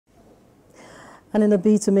And in a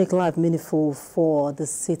bid to make life meaningful for the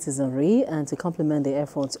citizenry and to complement the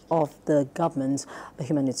efforts of the government, the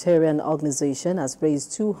Humanitarian organization has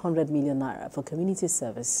raised 200 million naira for community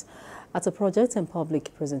service. At a project and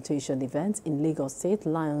public presentation event in Lagos State,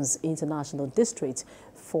 Lions International District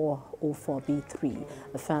 404B3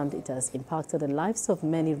 affirmed it has impacted the lives of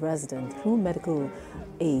many residents through medical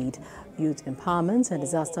aid, youth empowerment and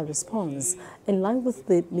disaster response. In line with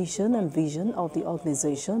the mission and vision of the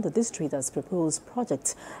organization, the district has proposed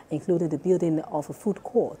projects including the building of a food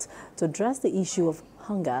court to address the issue of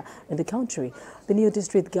hunger in the country. The new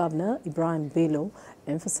district governor, Ibrahim Bello,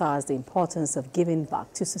 emphasized the importance of giving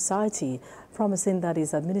back to society, promising that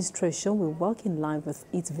his administration will work in line with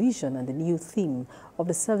its vision and the new theme of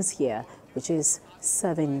the service year, which is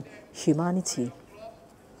serving humanity.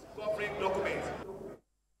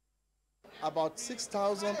 About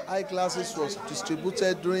 6,000 eyeglasses was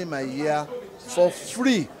distributed during my year for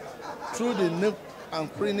free through the nook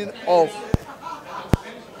and cleaning of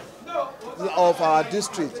our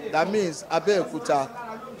district. That means Abeokuta,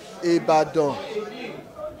 Ibadan,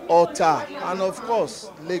 Ota, and of course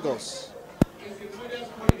Lagos.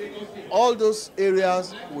 All those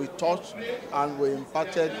areas we touched and we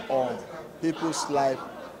impacted on people's life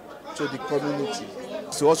to the community.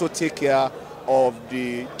 To also take care of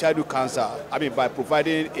the childhood cancer, by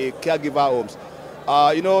providing a caregiver homes.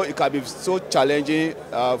 It can be so challenging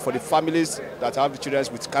for the families that have children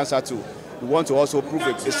with cancer too. We want to also prove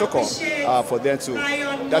a succor for them too.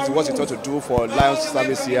 That's what we want to do for Lions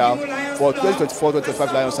service here, for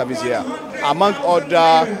 2024-2025 Lions service here. Among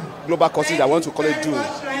other global causes I want to call it do.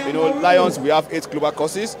 Lions, we have 8 global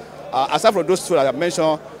causes. Aside from those 2 that I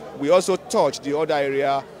mentioned, we also touch the other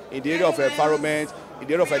area in the area of environment, in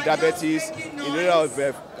the area of diabetes, in the area of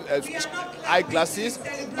eyeglasses,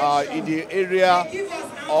 in the area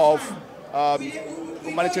of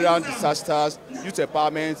humanitarian disasters, youth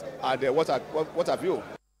empowerment, and what have you.